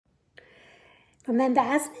Remember,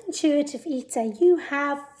 as an intuitive eater, you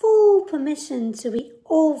have full permission to eat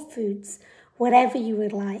all foods, whatever you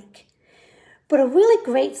would like. But a really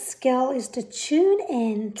great skill is to tune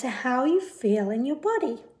in to how you feel in your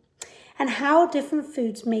body and how different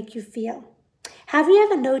foods make you feel. Have you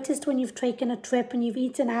ever noticed when you've taken a trip and you've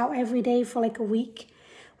eaten out every day for like a week?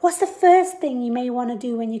 What's the first thing you may want to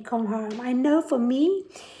do when you come home? I know for me,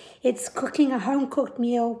 it's cooking a home-cooked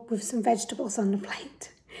meal with some vegetables on the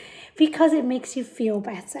plate because it makes you feel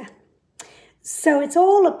better. So it's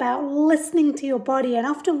all about listening to your body, and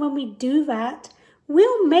often when we do that,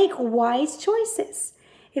 we'll make wise choices.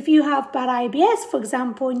 If you have bad IBS, for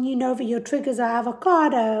example, and you know that your triggers are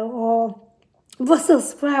avocado or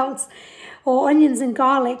Brussels sprouts or onions and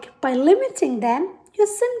garlic, by limiting them, your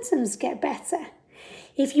symptoms get better.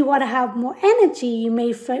 If you want to have more energy, you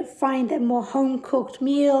may find that more home-cooked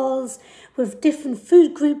meals with different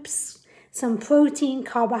food groups, some protein,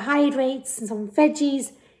 carbohydrates, and some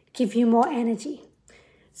veggies give you more energy.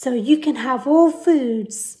 So you can have all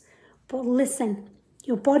foods, but listen,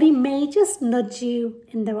 your body may just nudge you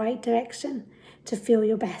in the right direction to feel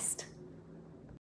your best.